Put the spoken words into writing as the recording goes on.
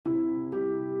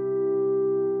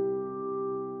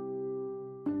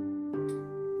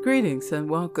Greetings and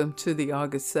welcome to the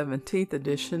August 17th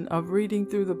edition of Reading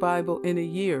Through the Bible in a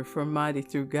Year from Mighty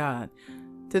Through God.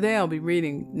 Today I'll be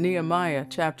reading Nehemiah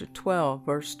chapter 12,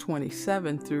 verse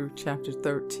 27 through chapter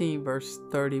 13, verse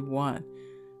 31.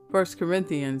 1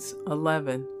 Corinthians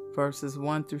 11, verses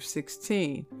 1 through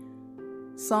 16.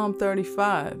 Psalm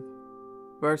 35,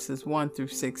 verses 1 through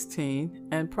 16.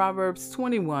 And Proverbs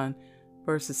 21,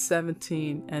 verses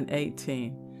 17 and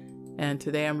 18. And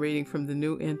today I'm reading from the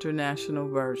New International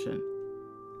Version.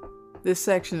 This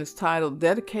section is titled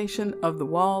Dedication of the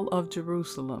Wall of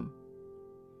Jerusalem.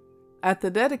 At the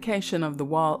dedication of the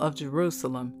Wall of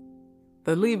Jerusalem,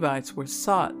 the Levites were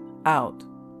sought out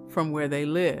from where they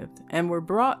lived and were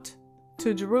brought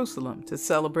to Jerusalem to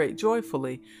celebrate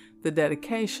joyfully the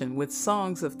dedication with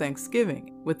songs of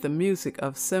thanksgiving, with the music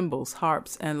of cymbals,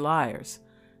 harps, and lyres.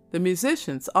 The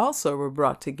musicians also were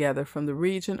brought together from the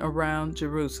region around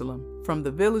Jerusalem, from the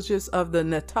villages of the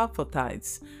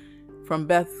Netophathites, from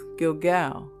Beth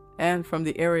Gilgal, and from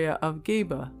the area of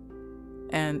Geba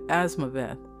and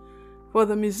Asmaveth. For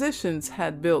the musicians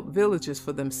had built villages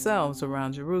for themselves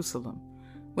around Jerusalem.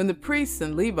 When the priests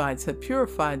and Levites had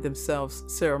purified themselves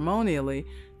ceremonially,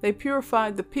 they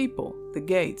purified the people, the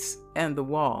gates, and the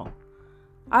wall.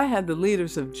 I had the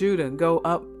leaders of Judah go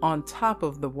up on top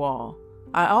of the wall.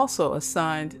 I also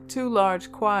assigned 2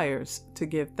 large choirs to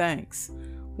give thanks.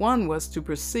 One was to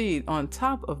proceed on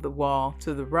top of the wall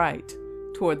to the right,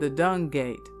 toward the dung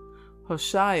gate.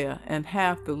 Hoshea and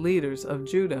half the leaders of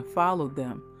Judah followed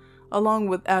them, along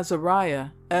with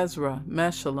Azariah, Ezra,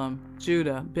 Meshullam,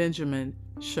 Judah, Benjamin,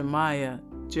 Shemaiah,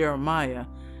 Jeremiah,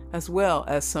 as well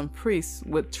as some priests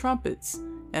with trumpets,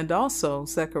 and also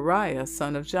Zechariah,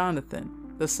 son of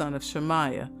Jonathan, the son of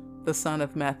Shemaiah, the son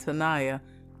of Mattaniah,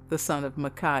 the son of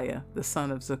Micaiah, the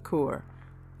son of Zakur,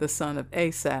 the son of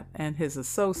Asaph, and his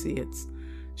associates,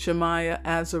 Shemaiah,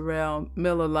 Azarel,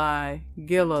 Milalai,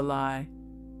 Gilalai,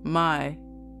 Mai,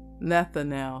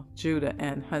 Nethanel, Judah,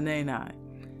 and Hanani,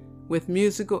 with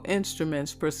musical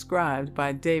instruments prescribed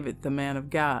by David, the man of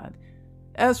God.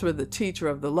 Ezra, the teacher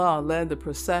of the law, led the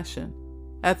procession.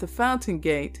 At the fountain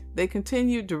gate, they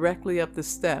continued directly up the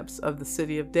steps of the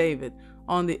city of David,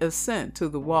 on the ascent to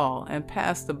the wall, and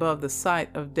passed above the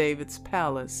site of David's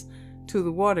palace to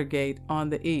the water gate on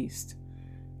the east.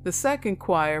 The second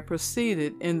choir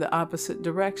proceeded in the opposite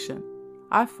direction.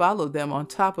 I followed them on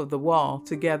top of the wall,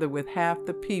 together with half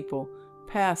the people,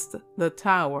 past the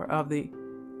tower of the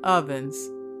ovens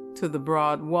to the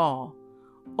broad wall,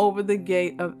 over the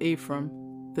gate of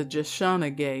Ephraim, the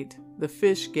Jeshanah gate, the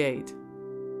fish gate,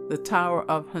 the tower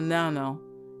of Hananel,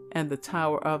 and the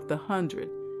tower of the 100.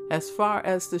 As far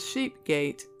as the sheep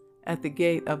gate, at the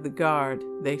gate of the guard,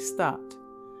 they stopped.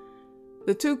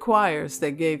 The 2 choirs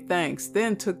that gave thanks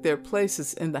then took their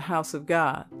places in the house of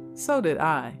God. So did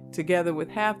I, together with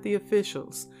half the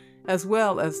officials, as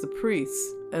well as the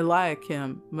priests,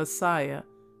 Eliakim, Messiah,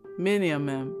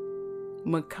 Miniamim,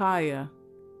 Micaiah,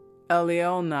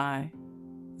 Elionai,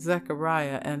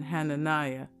 Zechariah, and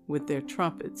Hananiah with their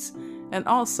trumpets, and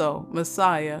also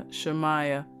Messiah,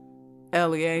 Shemaiah,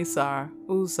 Eleazar,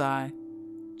 Uzai,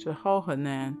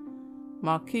 Jehohanan,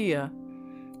 Malchiah,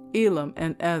 Elam,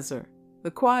 and Ezer.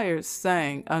 The choirs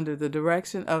sang under the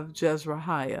direction of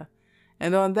Jezrahiah,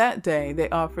 and on that day they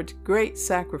offered great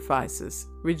sacrifices,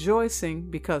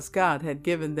 rejoicing because God had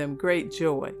given them great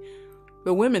joy.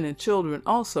 The women and children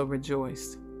also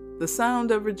rejoiced. The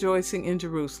sound of rejoicing in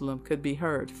Jerusalem could be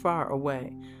heard far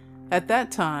away. At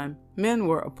that time, men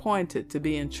were appointed to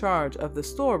be in charge of the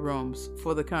storerooms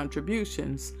for the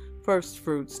contributions,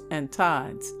 firstfruits, and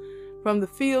tithes. From the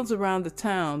fields around the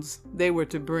towns, they were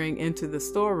to bring into the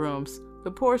storerooms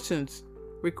the portions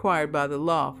required by the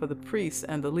law for the priests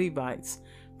and the Levites,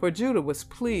 for Judah was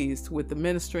pleased with the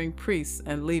ministering priests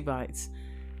and Levites.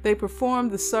 They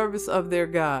performed the service of their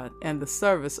God and the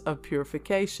service of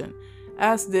purification,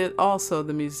 as did also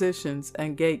the musicians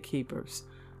and gatekeepers,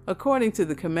 according to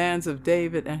the commands of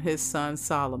David and his son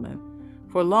Solomon.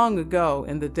 For long ago,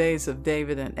 in the days of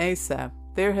David and Asaph,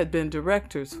 there had been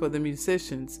directors for the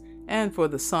musicians and for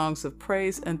the songs of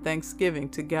praise and thanksgiving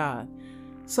to God.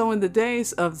 So in the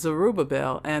days of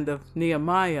Zerubbabel and of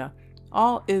Nehemiah,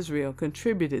 all Israel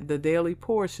contributed the daily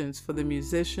portions for the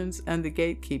musicians and the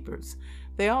gatekeepers.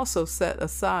 They also set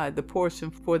aside the portion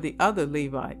for the other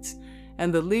Levites,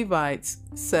 and the Levites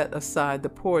set aside the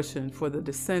portion for the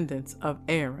descendants of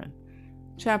Aaron.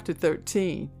 Chapter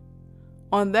 13.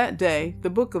 On that day, the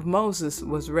book of Moses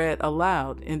was read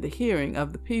aloud in the hearing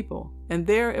of the people, and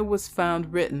there it was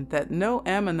found written that no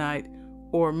Ammonite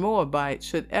or Moabite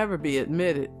should ever be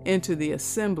admitted into the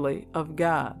assembly of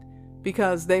God,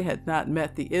 because they had not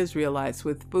met the Israelites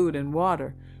with food and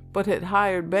water, but had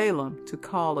hired Balaam to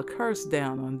call a curse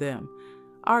down on them.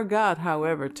 Our God,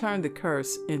 however, turned the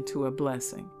curse into a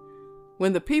blessing.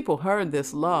 When the people heard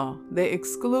this law, they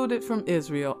excluded from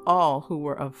Israel all who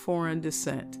were of foreign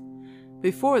descent.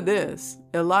 Before this,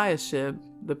 Eliashib,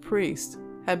 the priest,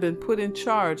 had been put in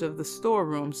charge of the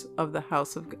storerooms of the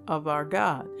house of our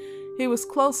God. He was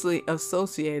closely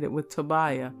associated with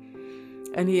Tobiah,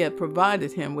 and he had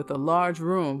provided him with a large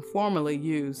room formerly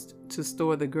used to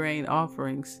store the grain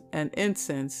offerings and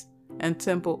incense and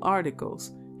temple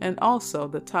articles, and also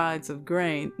the tithes of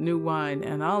grain, new wine,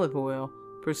 and olive oil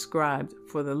prescribed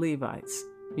for the Levites,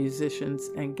 musicians,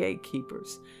 and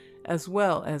gatekeepers, as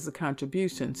well as the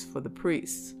contributions for the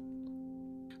priests.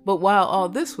 But while all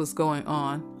this was going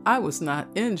on, I was not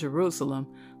in Jerusalem,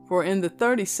 for in the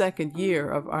 32nd year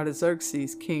of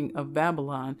Artaxerxes, king of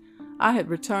Babylon, I had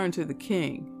returned to the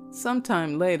king.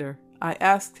 Sometime later, I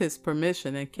asked his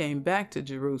permission and came back to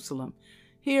Jerusalem.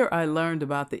 Here I learned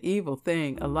about the evil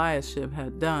thing Eliashib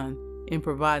had done in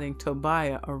providing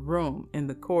Tobiah a room in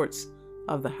the courts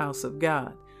of the house of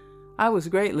God. I was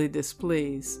greatly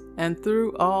displeased, and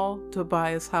threw all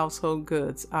Tobiah's household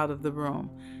goods out of the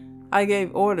room. I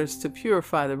gave orders to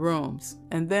purify the rooms,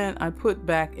 and then I put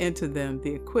back into them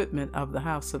the equipment of the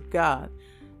house of God,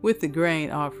 with the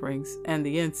grain offerings and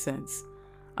the incense.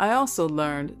 I also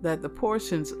learned that the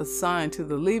portions assigned to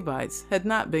the Levites had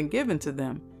not been given to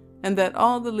them, and that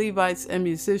all the Levites and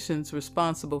musicians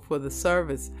responsible for the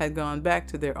service had gone back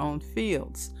to their own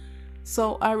fields.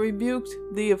 So I rebuked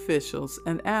the officials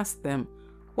and asked them,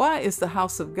 "Why is the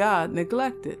house of God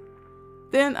neglected?"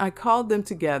 Then I called them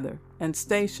together and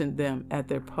stationed them at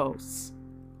their posts.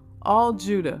 All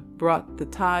Judah brought the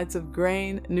tithes of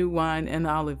grain, new wine, and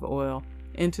olive oil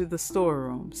into the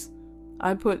storerooms.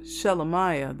 I put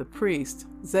Shelemiah the priest,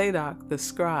 Zadok the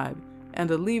scribe, and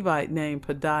a Levite named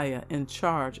Pedaiah in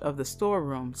charge of the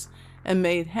storerooms, and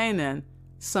made Hanan,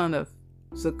 son of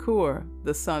Zakur,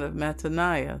 the son of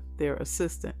Mattaniah, their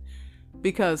assistant,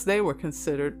 because they were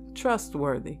considered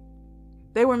trustworthy.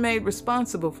 They were made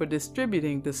responsible for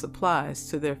distributing the supplies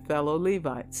to their fellow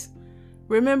Levites.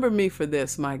 Remember me for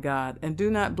this, my God, and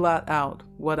do not blot out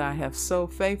what I have so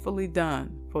faithfully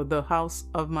done for the house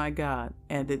of my God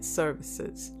and its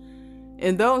services.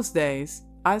 In those days,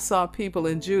 I saw people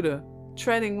in Judah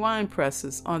treading wine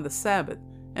presses on the Sabbath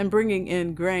and bringing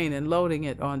in grain and loading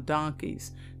it on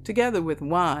donkeys, together with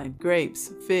wine,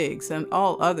 grapes, figs, and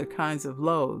all other kinds of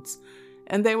loads.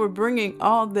 And they were bringing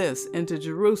all this into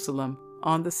Jerusalem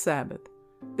on the Sabbath.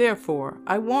 Therefore,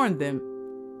 I warned them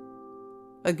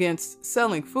against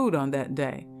selling food on that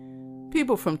day.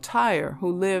 People from Tyre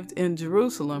who lived in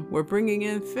Jerusalem were bringing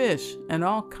in fish and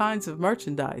all kinds of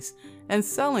merchandise and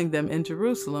selling them in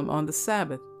Jerusalem on the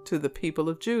Sabbath to the people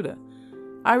of Judah.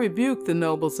 I rebuked the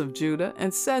nobles of Judah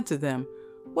and said to them,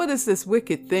 "What is this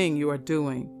wicked thing you are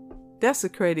doing,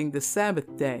 desecrating the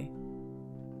Sabbath day?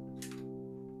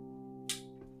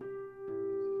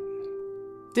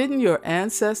 Didn't your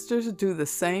ancestors do the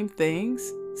same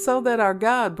things, so that our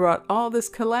God brought all this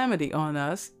calamity on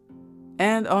us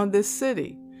and on this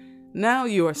city? Now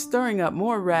you are stirring up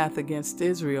more wrath against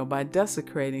Israel by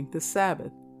desecrating the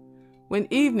Sabbath." When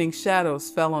evening shadows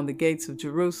fell on the gates of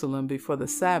Jerusalem before the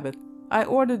Sabbath, I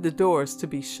ordered the doors to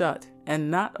be shut and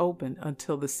not opened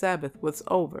until the Sabbath was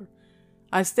over.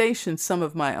 I stationed some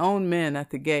of my own men at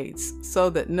the gates, so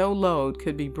that no load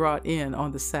could be brought in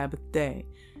on the Sabbath day.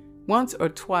 Once or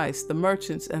twice the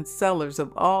merchants and sellers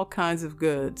of all kinds of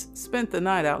goods spent the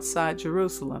night outside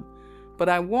Jerusalem. But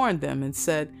I warned them and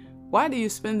said, "Why do you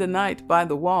spend the night by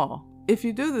the wall? If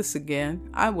you do this again,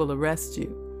 I will arrest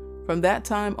you." From that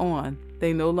time on,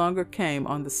 they no longer came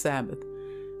on the Sabbath.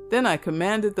 Then I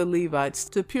commanded the Levites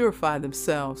to purify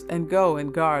themselves and go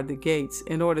and guard the gates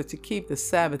in order to keep the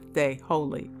Sabbath day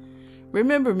holy.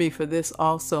 Remember me for this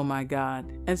also, my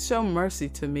God, and show mercy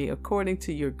to me according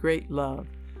to your great love.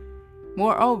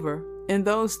 Moreover, in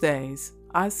those days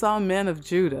I saw men of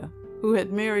Judah who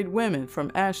had married women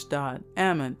from Ashdod,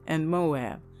 Ammon, and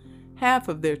Moab. Half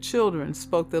of their children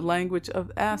spoke the language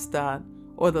of Ashdod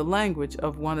or the language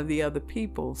of one of the other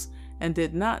peoples, and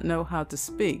did not know how to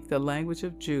speak the language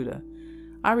of Judah.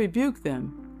 I rebuked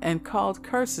them and called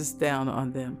curses down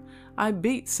on them. I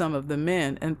beat some of the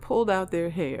men and pulled out their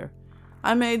hair.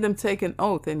 I made them take an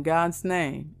oath in God's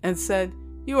name and said,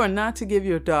 "You are not to give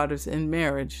your daughters in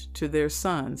marriage to their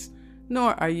sons,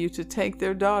 nor are you to take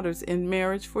their daughters in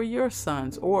marriage for your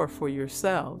sons or for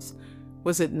yourselves."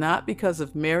 Was it not because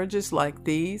of marriages like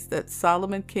these that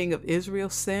Solomon king of Israel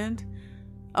sinned?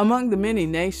 Among the many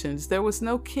nations there was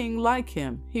no king like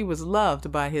him. He was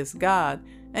loved by his God,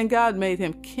 and God made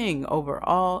him king over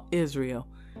all Israel.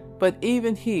 but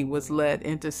even he was led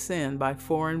into sin by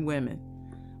foreign women.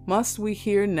 Must we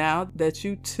hear now that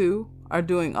you too are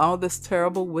doing all this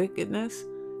terrible wickedness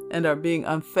and are being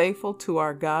unfaithful to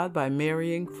our God by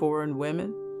marrying foreign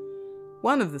women?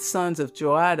 One of the sons of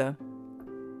Joiada,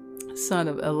 son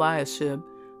of Eliashib,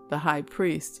 the high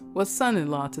priest, was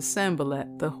son-in-law to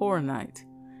Sanballat the Horonite,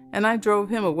 and I drove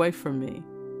him away from me.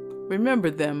 Remember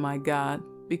them, my God,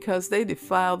 because they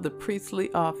defiled the priestly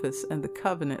office and the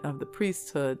covenant of the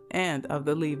priesthood and of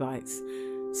the Levites.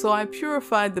 So I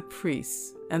purified the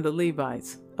priests and the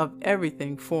Levites of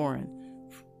everything foreign,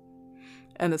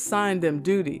 and assigned them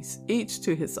duties, each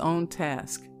to his own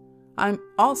task. I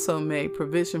also made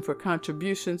provision for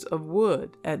contributions of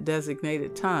wood at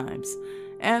designated times,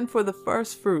 and for the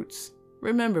first fruits.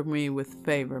 Remember me with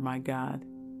favor, my God.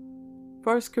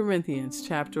 1 Corinthians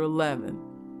chapter 11.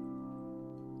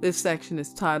 This section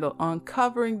is titled,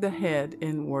 Uncovering the Head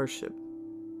in Worship.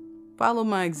 Follow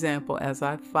my example as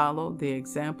I follow the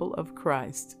example of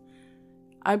Christ.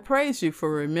 I praise you for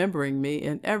remembering me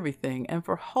in everything and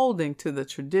for holding to the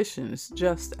traditions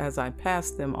just as I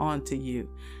passed them on to you.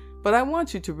 But I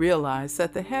want you to realize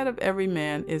that the head of every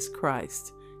man is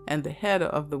Christ, and the head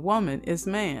of the woman is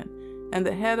man, and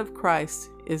the head of Christ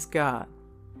is God.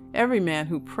 Every man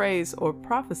who prays or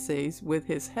prophesies with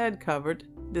his head covered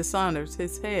dishonors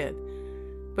his head,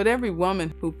 but every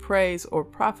woman who prays or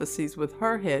prophesies with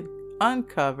her head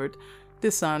uncovered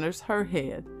dishonors her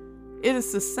head. It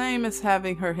is the same as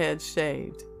having her head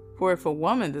shaved, for if a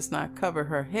woman does not cover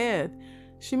her head,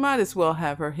 she might as well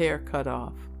have her hair cut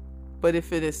off. But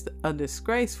if it is a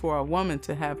disgrace for a woman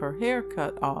to have her hair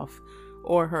cut off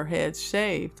or her head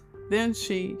shaved, then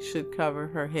she should cover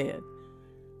her head.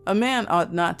 A man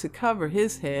ought not to cover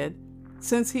his head,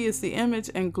 since he is the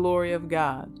image and glory of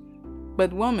God.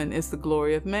 But woman is the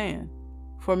glory of man.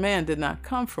 For man did not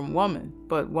come from woman,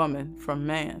 but woman from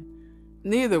man.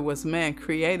 Neither was man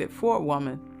created for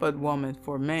woman, but woman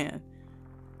for man.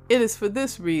 It is for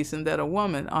this reason that a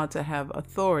woman ought to have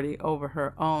authority over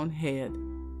her own head,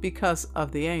 because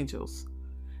of the angels.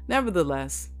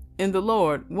 Nevertheless, in the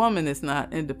Lord, woman is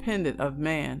not independent of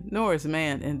man, nor is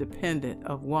man independent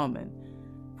of woman.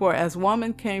 For as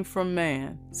woman came from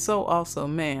man, so also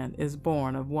man is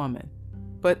born of woman.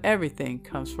 But everything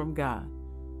comes from God.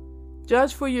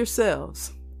 Judge for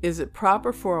yourselves. Is it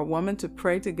proper for a woman to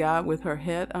pray to God with her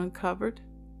head uncovered?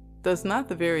 Does not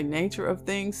the very nature of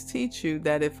things teach you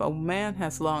that if a man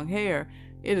has long hair,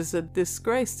 it is a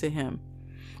disgrace to him?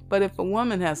 But if a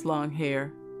woman has long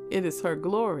hair, it is her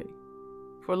glory.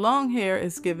 For long hair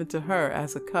is given to her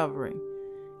as a covering.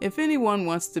 If anyone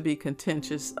wants to be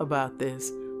contentious about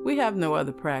this, we have no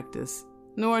other practice,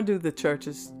 nor do the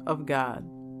churches of God.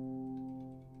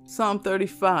 Psalm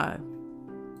 35,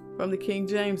 from the King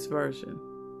James Version.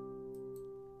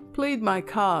 Plead my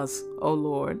cause, O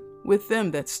Lord, with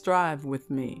them that strive with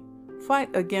me.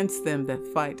 Fight against them that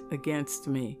fight against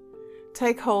me.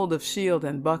 Take hold of shield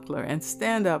and buckler, and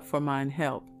stand up for mine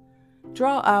help.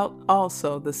 Draw out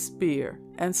also the spear,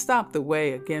 and stop the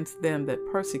way against them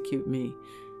that persecute me.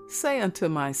 Say unto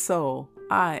my soul,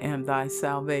 I am thy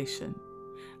salvation.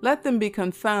 Let them be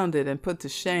confounded and put to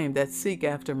shame that seek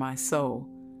after my soul.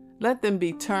 Let them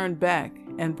be turned back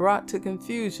and brought to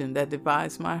confusion that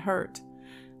devise my hurt.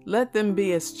 Let them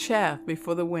be as chaff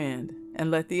before the wind,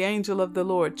 and let the angel of the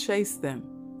Lord chase them.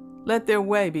 Let their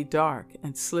way be dark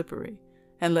and slippery,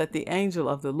 and let the angel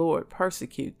of the Lord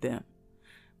persecute them.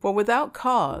 For without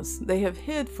cause they have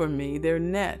hid for me their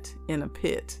net in a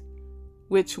pit,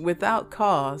 which without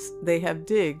cause they have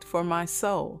digged for my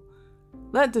soul.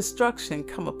 Let destruction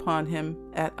come upon him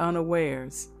at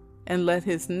unawares, and let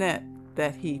his net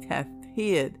that he hath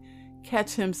hid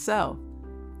catch himself.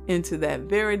 Into that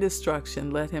very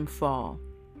destruction let him fall.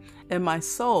 And my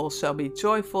soul shall be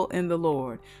joyful in the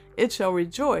Lord. It shall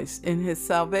rejoice in his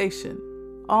salvation.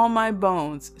 All my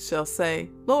bones shall say,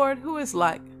 Lord, who is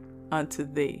like unto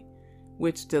thee,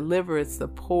 which delivereth the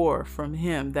poor from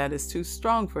him that is too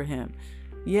strong for him,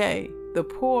 yea, the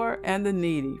poor and the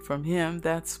needy from him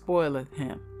that spoileth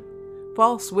him.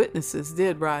 False witnesses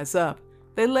did rise up.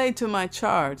 They laid to my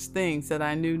charge things that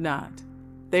I knew not.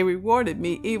 They rewarded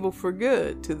me evil for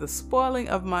good, to the spoiling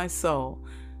of my soul.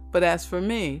 But as for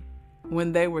me,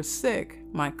 when they were sick,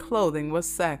 my clothing was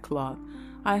sackcloth.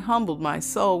 I humbled my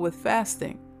soul with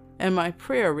fasting, and my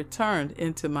prayer returned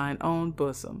into mine own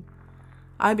bosom.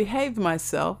 I behaved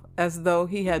myself as though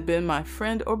he had been my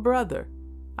friend or brother.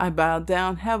 I bowed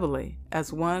down heavily,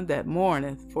 as one that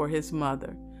mourneth for his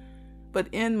mother. But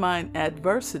in mine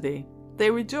adversity they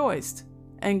rejoiced,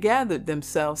 and gathered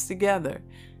themselves together.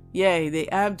 Yea, the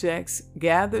abjects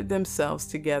gathered themselves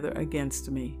together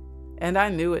against me, and I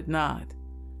knew it not.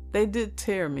 They did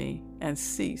tear me and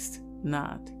ceased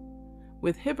not.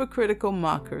 With hypocritical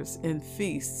mockers in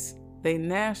feasts, they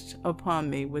gnashed upon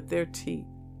me with their teeth.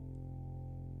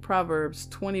 Proverbs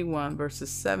 21, verses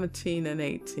 17 and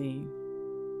 18.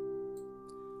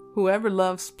 Whoever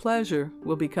loves pleasure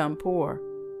will become poor.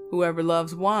 Whoever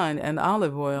loves wine and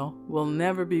olive oil will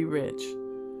never be rich.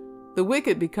 The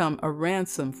wicked become a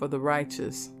ransom for the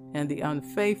righteous, and the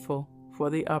unfaithful for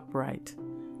the upright.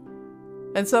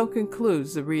 And so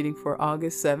concludes the reading for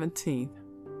August 17th.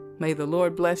 May the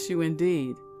Lord bless you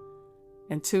indeed.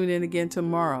 And tune in again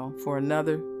tomorrow for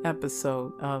another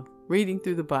episode of Reading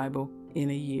Through the Bible in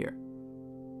a Year.